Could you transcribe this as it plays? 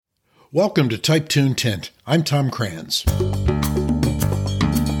Welcome to Type Tune Tint. I'm Tom Kranz.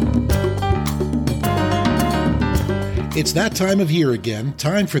 It's that time of year again,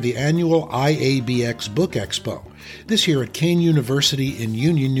 time for the annual IABX Book Expo, this year at Kean University in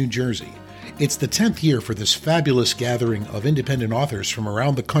Union, New Jersey. It's the 10th year for this fabulous gathering of independent authors from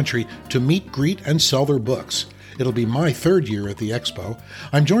around the country to meet, greet, and sell their books. It'll be my third year at the Expo.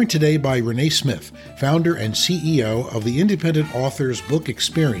 I'm joined today by Renee Smith, founder and CEO of the Independent Authors Book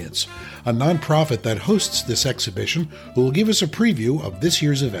Experience, a nonprofit that hosts this exhibition, who will give us a preview of this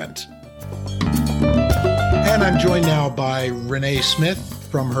year's event. And I'm joined now by Renee Smith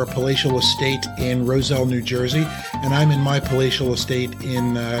from her palatial estate in Roselle, New Jersey, and I'm in my palatial estate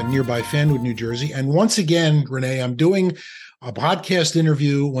in nearby Fanwood, New Jersey. And once again, Renee, I'm doing a podcast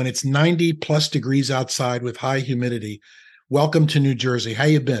interview when it's 90 plus degrees outside with high humidity. Welcome to New Jersey. How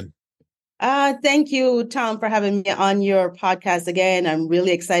you been? Thank you, Tom, for having me on your podcast again. I'm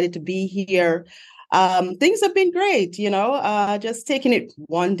really excited to be here. Things have been great, just taking it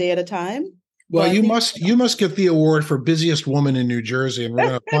one day at a time. Well, you must get the award for busiest woman in New Jersey, and we're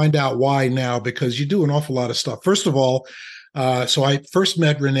going to find out why now, because you do an awful lot of stuff. First of all, so I first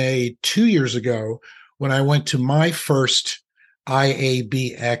met Renee 2 years ago when I went to my first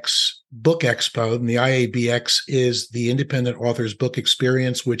IABX Book Expo, and the IABX is the Independent Authors Book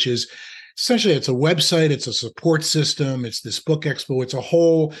Experience, which is essentially, it's a website, it's a support system, it's this book expo, it's a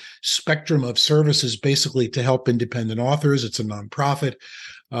whole spectrum of services basically to help independent authors. It's a nonprofit.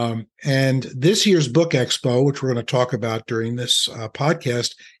 And this year's book expo, which we're going to talk about during this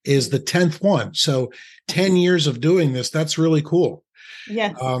podcast, is the 10th one. So 10 years of doing this, that's really cool.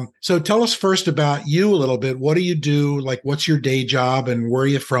 Yes. So tell us first about you a little bit. What do you do? Like, what's your day job and where are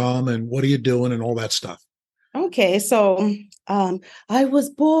you from and what are you doing and all that stuff? Okay. So I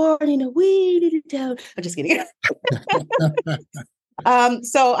was born in a wee little town. I'm just kidding.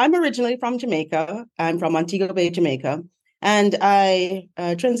 So I'm originally from Jamaica. I'm from Montego Bay, Jamaica. And I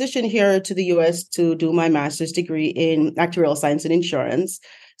transitioned here to the U.S. to do my master's degree in actuarial science and insurance.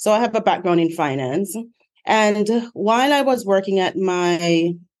 So I have a background in finance. And while I was working at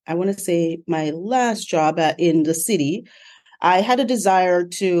my last job in the city, I had a desire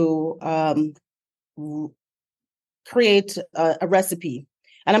to create a recipe.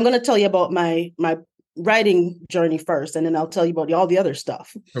 And I'm going to tell you about my writing journey first, and then I'll tell you about all the other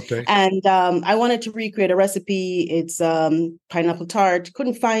stuff. Okay. And I wanted to recreate a recipe. It's pineapple tart.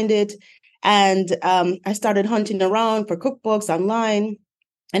 Couldn't find it. And I started hunting around for cookbooks online.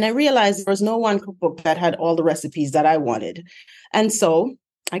 And I realized there was no one cookbook that had all the recipes that I wanted. And so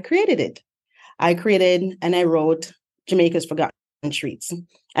I created it. And I wrote Jamaica's Forgotten Treats.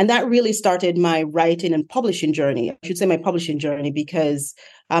 And that really started my writing and publishing journey. I should say my publishing journey, because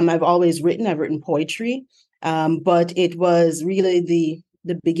I've always written. I've written poetry, but it was really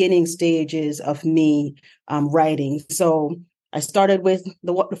the beginning stages of me writing. So I started with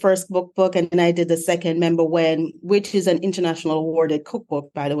the first book, and then I did the second, Member When, which is an international awarded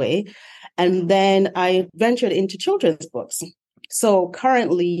cookbook, by the way. And then I ventured into children's books. So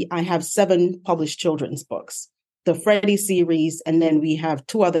currently I have 7 published children's books, the Freddie series, and then we have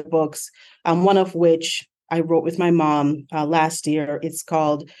 2 other books, one of which I wrote with my mom last year. It's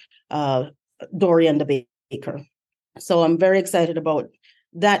called Dory and the Baker. So I'm very excited about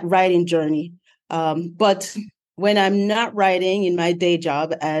that writing journey. But when I'm not writing in my day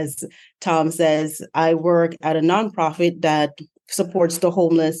job, as Tom says, I work at a nonprofit that supports the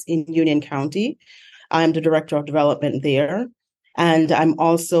homeless in Union County. I'm the director of development there. And I'm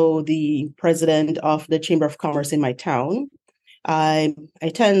also the president of the Chamber of Commerce in my town. I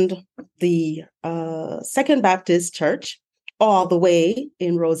attend the Second Baptist Church all the way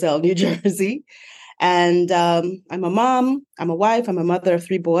in Roselle, New Jersey. And I'm a mom, I'm a wife, I'm a mother of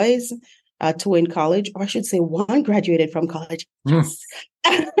 3 boys, 2 in college, or I should say 1 graduated from college. Yes.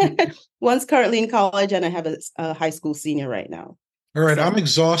 One's currently in college, and I have a high school senior right now. All right. So, I'm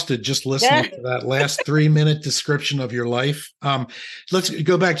exhausted just listening to that last 3-minute description of your life. Let's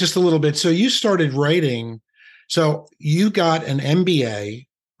go back just a little bit. So you started writing. So you got an MBA,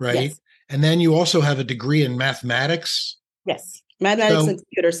 right? Yes. And then you also have a degree in mathematics. Yes. Mathematics and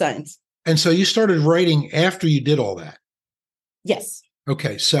computer science. And so you started writing after you did all that. Yes.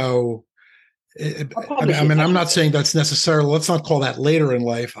 Okay. So, I mean, I'm not saying that's necessarily, let's not call that later in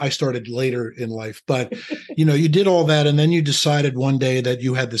life. I started later in life, but you did all that. And then you decided one day that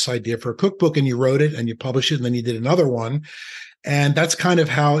you had this idea for a cookbook, and you wrote it and you published it, and then you did another one. And that's kind of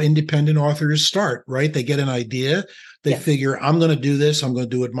how independent authors start, right? They get an idea, they figure, I'm going to do this, I'm going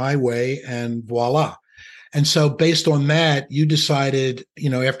to do it my way, and voila. And so based on that, you decided,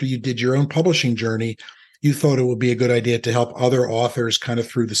 after you did your own publishing journey, you thought it would be a good idea to help other authors kind of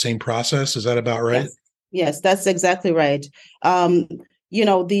through the same process. Is that about right? Yes, that's exactly right. Um,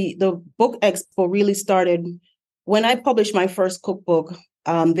 the book expo really started when I published my first cookbook.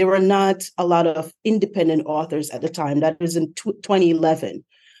 There were not a lot of independent authors at the time. That was in 2011.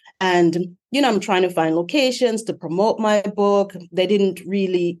 And, I'm trying to find locations to promote my book. They didn't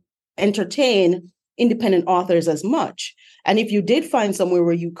really entertain independent authors as much. And if you did find somewhere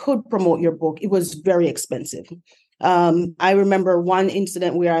where you could promote your book, it was very expensive. I remember one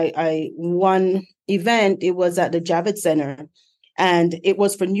incident where one event, it was at the Javits Center, and it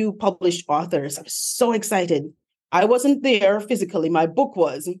was for new published authors. I was so excited. I wasn't there physically, my book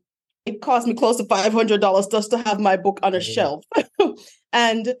was. It cost me close to $500 just to have my book on a shelf.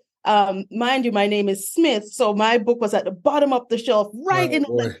 And mind you, my name is Smith, so my book was at the bottom of the shelf, right in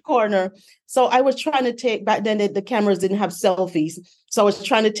the left corner. So I was trying to take, back then the cameras didn't have selfies, so I was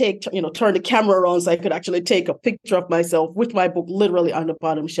trying to turn the camera around so I could actually take a picture of myself with my book literally on the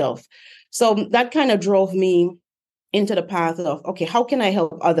bottom shelf. So that kind of drove me into the path of, okay, how can I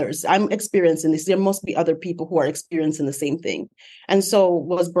help others? I'm experiencing this. There must be other people who are experiencing the same thing. And so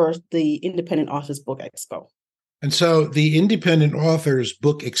was birthed the Independent Authors Book Expo. And so the Independent Authors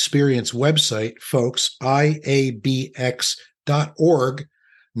Book Experience website, folks, iabx.org,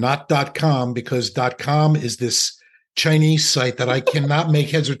 not .com, because .com is this Chinese site that I cannot make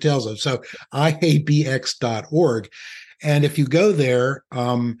heads or tails of. So iabx.org. And if you go there,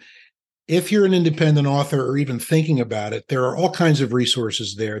 if you're an independent author or even thinking about it, there are all kinds of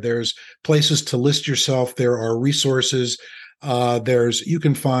resources there. There's places to list yourself. There are resources. You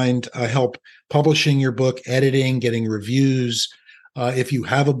can find help publishing your book, editing, getting reviews. If you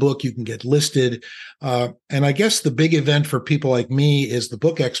have a book, you can get listed. And I guess the big event for people like me is the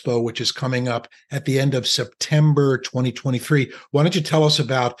Book Expo, which is coming up at the end of September 2023. Why don't you tell us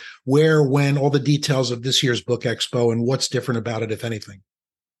about where, when, all the details of this year's Book Expo and what's different about it, if anything?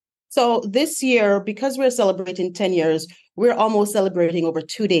 So this year, because we're celebrating 10 years, we're almost celebrating over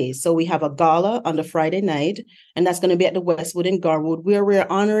 2 days. So we have a gala on the Friday night, and that's going to be at the Westwood in Garwood, where we're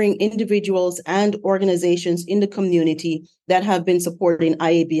honoring individuals and organizations in the community that have been supporting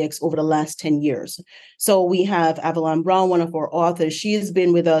IABX over the last 10 years. So we have Avalon Brown, one of our authors. She's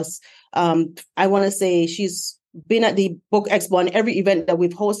been with us. I want to say she's been at the Book Expo and every event that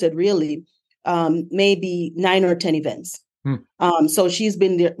we've hosted, really, maybe 9 or 10 events. So she's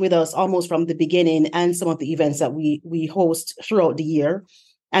been there with us almost from the beginning, and some of the events that we host throughout the year.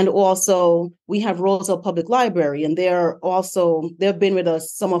 And also we have Roselle Public Library, and they've been with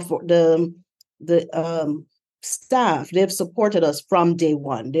us. Some of the staff, they've supported us from day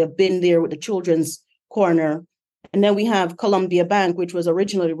one. They've been there with the Children's Corner. And then we have Columbia Bank, which was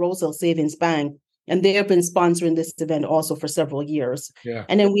originally Roselle Savings Bank. And they have been sponsoring this event also for several years. Yeah.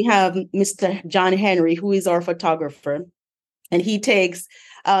 And then we have Mr. John Henry, who is our photographer. And he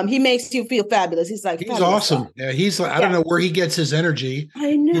makes you feel fabulous. He's awesome. Yeah, I don't know where he gets his energy.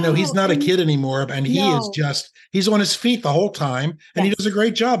 I know. He's not a kid anymore, and he's on his feet the whole time, and he does a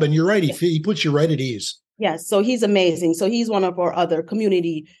great job. And you're right. He puts you right at ease. Yes. So he's amazing. So he's one of our other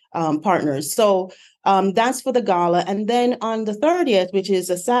community partners. So that's for the gala. And then on the 30th, which is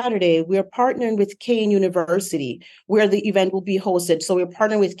a Saturday, we're partnering with Kane University, where the event will be hosted. So we're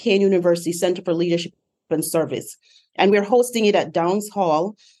partnering with Kane University Center for Leadership and Service. And we're hosting it at Downs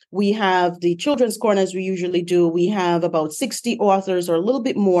Hall. We have the Children's Corner, as we usually do. We have about 60 authors or a little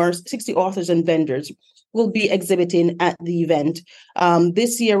bit more, 60 authors and vendors will be exhibiting at the event.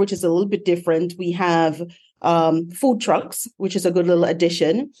 This year, which is a little bit different, we have food trucks, which is a good little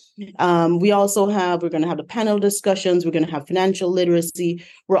addition. We're going to have the panel discussions. We're going to have financial literacy.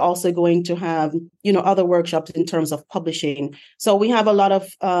 We're also going to have, other workshops in terms of publishing. So we have a lot of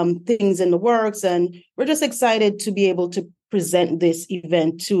things in the works, and we're just excited to be able to present this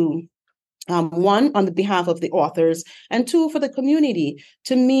event to one, on the behalf of the authors, and two, for the community,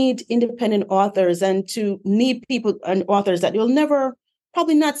 to meet independent authors and to meet people and authors that you'll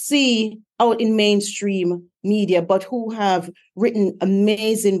probably not see out in mainstream media, but who have written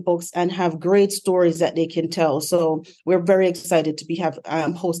amazing books and have great stories that they can tell. So we're very excited to be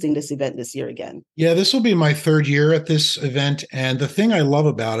hosting this event this year again. Yeah, this will be my third year at this event. And the thing I love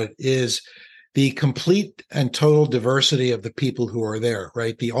about it is the complete and total diversity of the people who are there,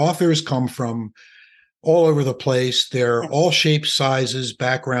 right? The authors come from all over the place. They're all shapes, sizes,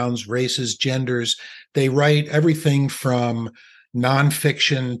 backgrounds, races, genders. They write everything from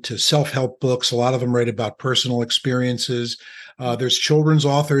nonfiction to self-help books. A lot of them write about personal experiences. There's children's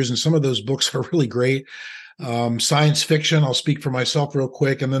authors, and some of those books are really great. Science fiction, I'll speak for myself real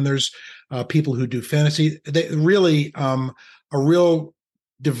quick. And then there's people who do fantasy. They really a real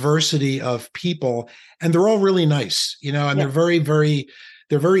diversity of people, and they're all really nice, and Yeah. they're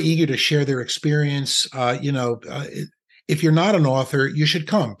very eager to share their experience. If you're not an author, you should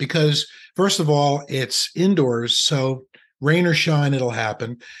come because, first of all, it's indoors, so rain or shine, it'll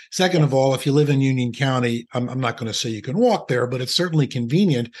happen. Second of Yes. all, if you live in Union County, I'm not going to say you can walk there, but it's certainly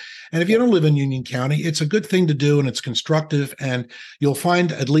convenient. And if you Yes. don't live in Union County, it's a good thing to do and it's constructive. And you'll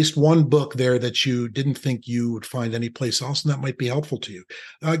find at least one book there that you didn't think you would find anyplace else, and that might be helpful to you.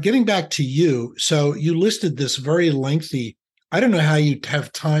 Getting back to you, so you listed this very lengthy. I don't know how you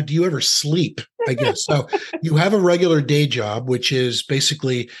have time. Do you ever sleep? I guess. So you have a regular day job, which is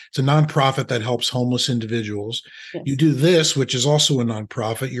basically it's a nonprofit that helps homeless individuals. You Yes. do this, which is also a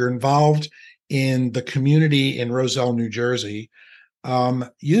nonprofit. You're involved in the community in Roselle, New Jersey.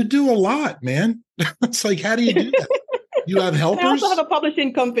 You do a lot, man. It's like, how do you do that? You have I also have helpers? a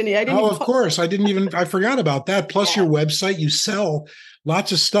publishing company. I didn't Oh, even of talk. course. I forgot about that. Plus Yeah. your website, you sell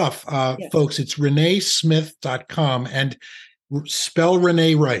lots of stuff. Yes. Folks, it's reneesmith.com. And spell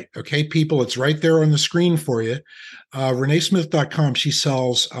Renee right. Okay, people, it's right there on the screen for you. ReneeSmith.com. She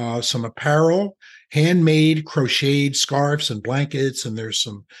sells some apparel, handmade crocheted scarves and blankets, and there's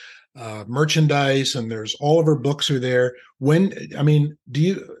some merchandise, and there's all of her books are there. When do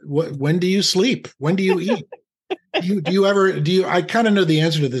you sleep? When do you eat? I kind of know the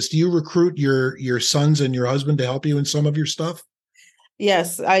answer to this. Do you recruit your sons and your husband to help you in some of your stuff?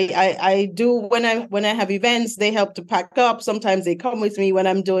 Yes, I do. When I have events, they help to pack up. Sometimes they come with me when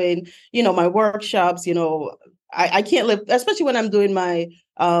I'm doing, my workshops. I can't live, especially when I'm doing my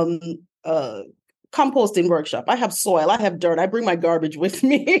uh composting workshop. I have soil, I have dirt. I bring my garbage with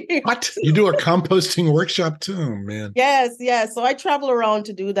me. What? You do a composting workshop too, oh, man. Yes, yes. So I travel around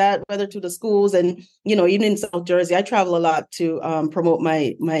to do that, whether to the schools and, even in South Jersey, I travel a lot to promote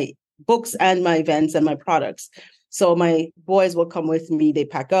my books and my events and my products. So my boys will come with me. They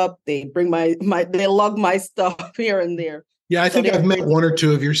pack up, they bring they lug my stuff here and there. Yeah, I So think I've met one or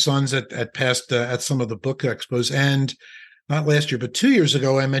two of your sons at past at some of the book expos, and not last year, but 2 years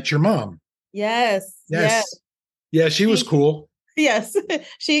ago, I met your mom. yes, yes. Yes, yeah, she was cool. Yes,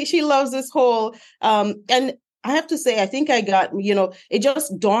 she loves this whole and I have to say, I think I got, it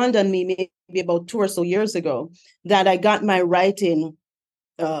just dawned on me maybe about 2 or so years ago that I got my writing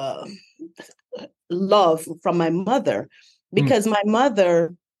love from my mother, because my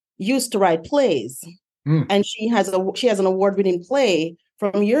mother used to write plays, and she has an award-winning play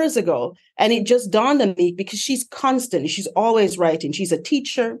from years ago, and it just dawned on me because she's constant, she's always writing. She's a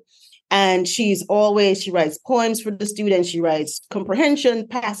teacher, and she writes poems for the students, she writes comprehension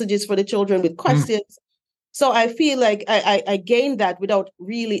passages for the children with questions. So I feel like I gained that without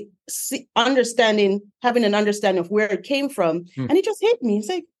really having an understanding of where it came from. And it just hit me. It's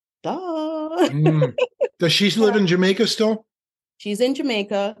like, duh. Does she live in Jamaica still? She's in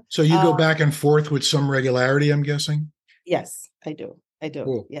Jamaica. So you go back and forth with some regularity, I'm guessing? Yes, I do.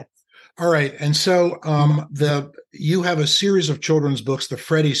 Cool. Yes. All right. And so you have a series of children's books, the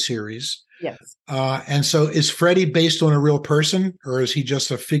Freddie series. Yes. And so is Freddie based on a real person, or is he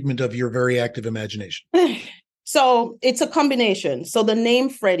just a figment of your very active imagination? So it's a combination. So the name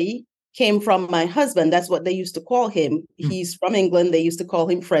Freddie came from my husband. That's what they used to call him. He's from England. They used to call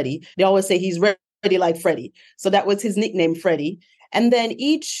him Freddie. They always say he's ready like Freddie. So that was his nickname, Freddie. And then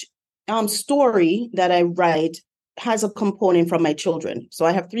each story that I write has a component from my children. So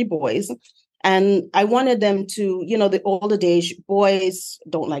I have 3 boys. And I wanted them to, the older days, boys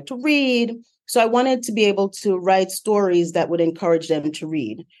don't like to read. So I wanted to be able to write stories that would encourage them to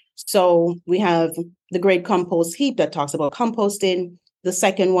read. So we have The Great Compost Heap that talks about composting. The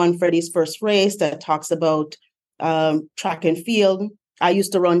second one, Freddie's First Race, that talks about track and field. I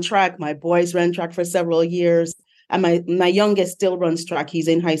used to run track. My boys ran track for several years. And my youngest still runs track. He's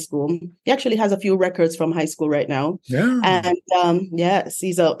in high school. He actually has a few records from high school right now. Yeah. And yes,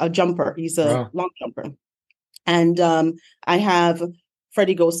 he's a jumper. He's a long jumper. And I have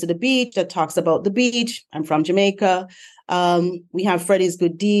Freddie Goes to the Beach that talks about the beach. I'm from Jamaica. We have Freddie's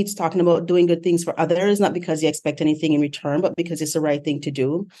Good Deeds, talking about doing good things for others, not because you expect anything in return, but because it's the right thing to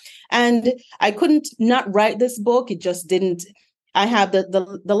do. And I couldn't not write this book. It just didn't. I have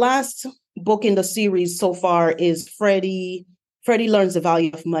the last book in the series so far is Freddie Learns the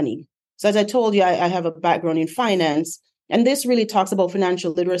Value of Money. So as I told you, I have a background in finance, and this really talks about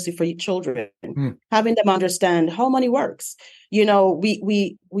financial literacy for children, having them understand how money works.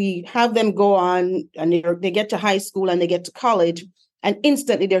 We have them go on and they get to high school and they get to college, and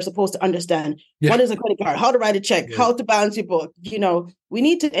instantly they're supposed to understand what is a credit card, how to write a check, how to balance your book. We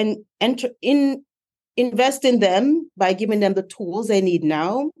need to invest in them by giving them the tools they need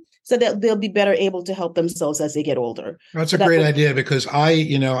now so that they'll be better able to help themselves as they get older. That's So a that great would, idea because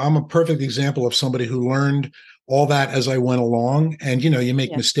I'm a perfect example of somebody who learned all that as I went along. And, you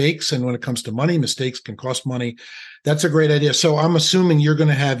make yeah. mistakes. And when it comes to money, mistakes can cost money. That's a great idea. So I'm assuming you're going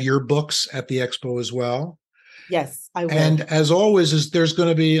to have your books at the expo as well. Yes, I And will. as always, is there's going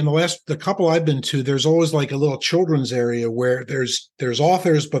to be in the couple I've been to, there's always like a little children's area where there's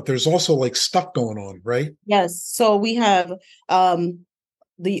authors, but there's also like stuff going on, right? Yes. So we have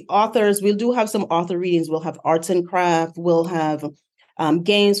the authors. We do have some author readings. We'll have arts and craft. We'll have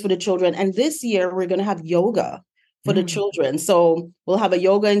games for the children. And this year we're going to have yoga for the Mm. children. So we'll have a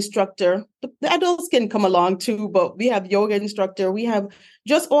yoga instructor. The adults can come along too, but we have yoga instructor. We have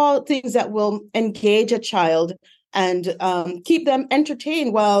just all things that will engage a child and keep them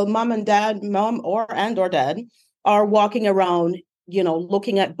entertained while mom or dad are walking around,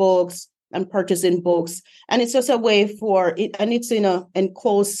 looking at books and purchasing books. And it's just a way for it, and it's in a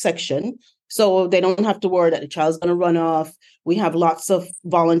enclosed section. So they don't have to worry that the child's going to run off. We have lots of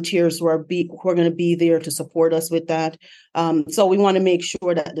volunteers who are going to be there to support us with that. So we want to make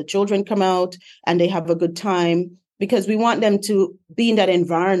sure that the children come out and they have a good time, because we want them to be in that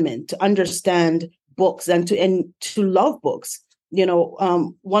environment, to understand books and to love books.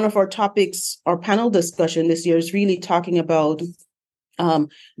 One of our topics, our panel discussion this year is really talking about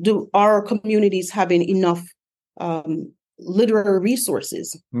do our communities having enough literary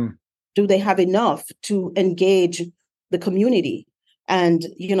resources? Mm. Do they have enough to engage the community? And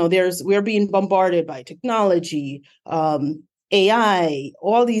we're being bombarded by technology, AI,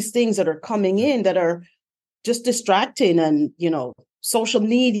 all these things that are coming in that are just distracting, and social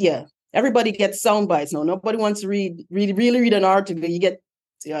media. Everybody gets sound bites now. Nobody wants to really read an article. You get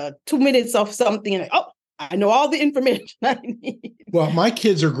 2 minutes of something, and I know all the information I need. Well, my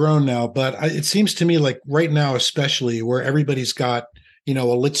kids are grown now, but it seems to me like right now, especially where everybody's got, a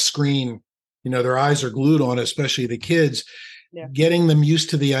lit screen, their eyes are glued on it, especially the kids, Yeah. getting them used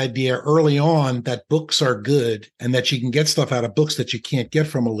to the idea early on that books are good and that you can get stuff out of books that you can't get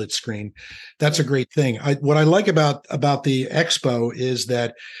from a lit screen. That's a great thing. What I like about the expo is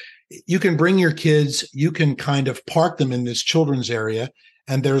that you can bring your kids, you can kind of park them in this children's area,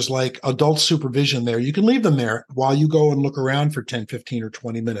 and there's like adult supervision there. You can leave them there while you go and look around for 10, 15, or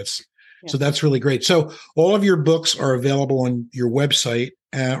 20 minutes. Yeah. So that's really great. So all of your books are available on your website.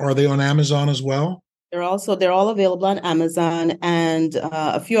 Are they on Amazon as well? They're all available on Amazon, and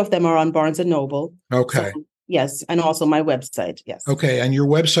a few of them are on Barnes and Noble. So Okay. yes, and also my website. Yes. Okay. And your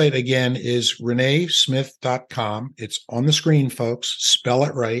website again is reneesmith.com. It's on the screen, folks. Spell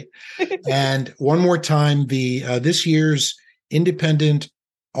it right. And one more time, the this year's Independent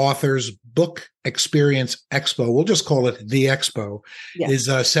Authors Book Experience Expo, we'll just call it the Expo, Yes.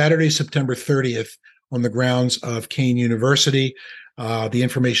 is Saturday, September 30th on the grounds of Kean University. The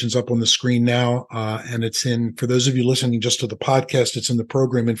information's up on the screen now, and it's for those of you listening just to the podcast, it's in the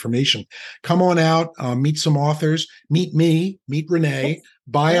program information. Come on out, meet some authors, meet me, meet Renee, Yes.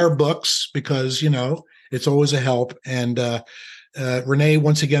 buy Yes. our books because, it's always a help. And Renee,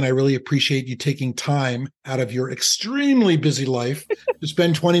 once again, I really appreciate you taking time out of your extremely busy life to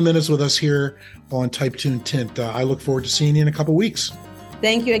spend 20 minutes with us here on Type Tune Tint. I look forward to seeing you in a couple weeks.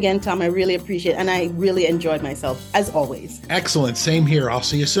 Thank you again, Tom. I really appreciate it, and I really enjoyed myself, as always. Excellent. Same here. I'll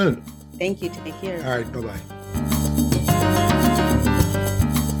see you soon. Thank you. Take care. All right. Bye-bye.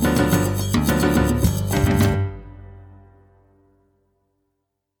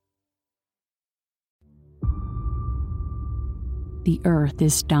 The Earth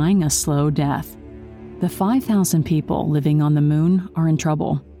is dying a slow death. The 5,000 people living on the moon are in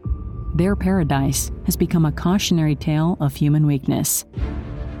trouble. Their paradise has become a cautionary tale of human weakness.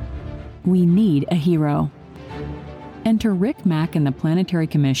 We need a hero. Enter Rick Mack and the Planetary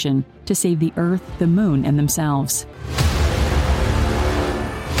Commission to save the Earth, the Moon, and themselves.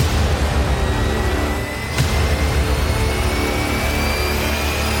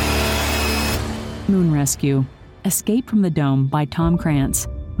 Moon Rescue: Escape from the Dome by Tom Krantz.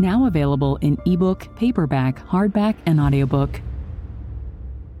 Now available in ebook, paperback, hardback, and audiobook.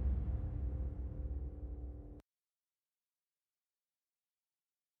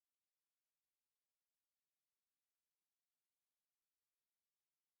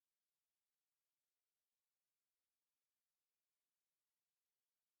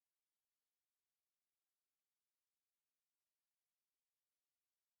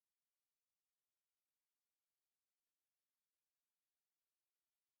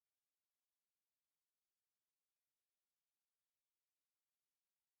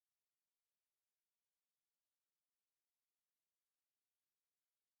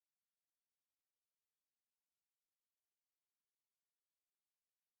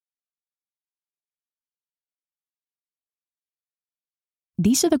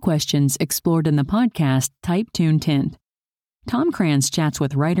 These are the questions explored in the podcast Type Tune Tint. Tom Kranz chats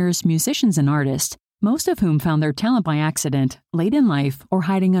with writers, musicians, and artists, most of whom found their talent by accident, late in life, or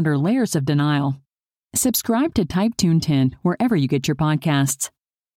hiding under layers of denial. Subscribe to Type Tune Tint wherever you get your podcasts.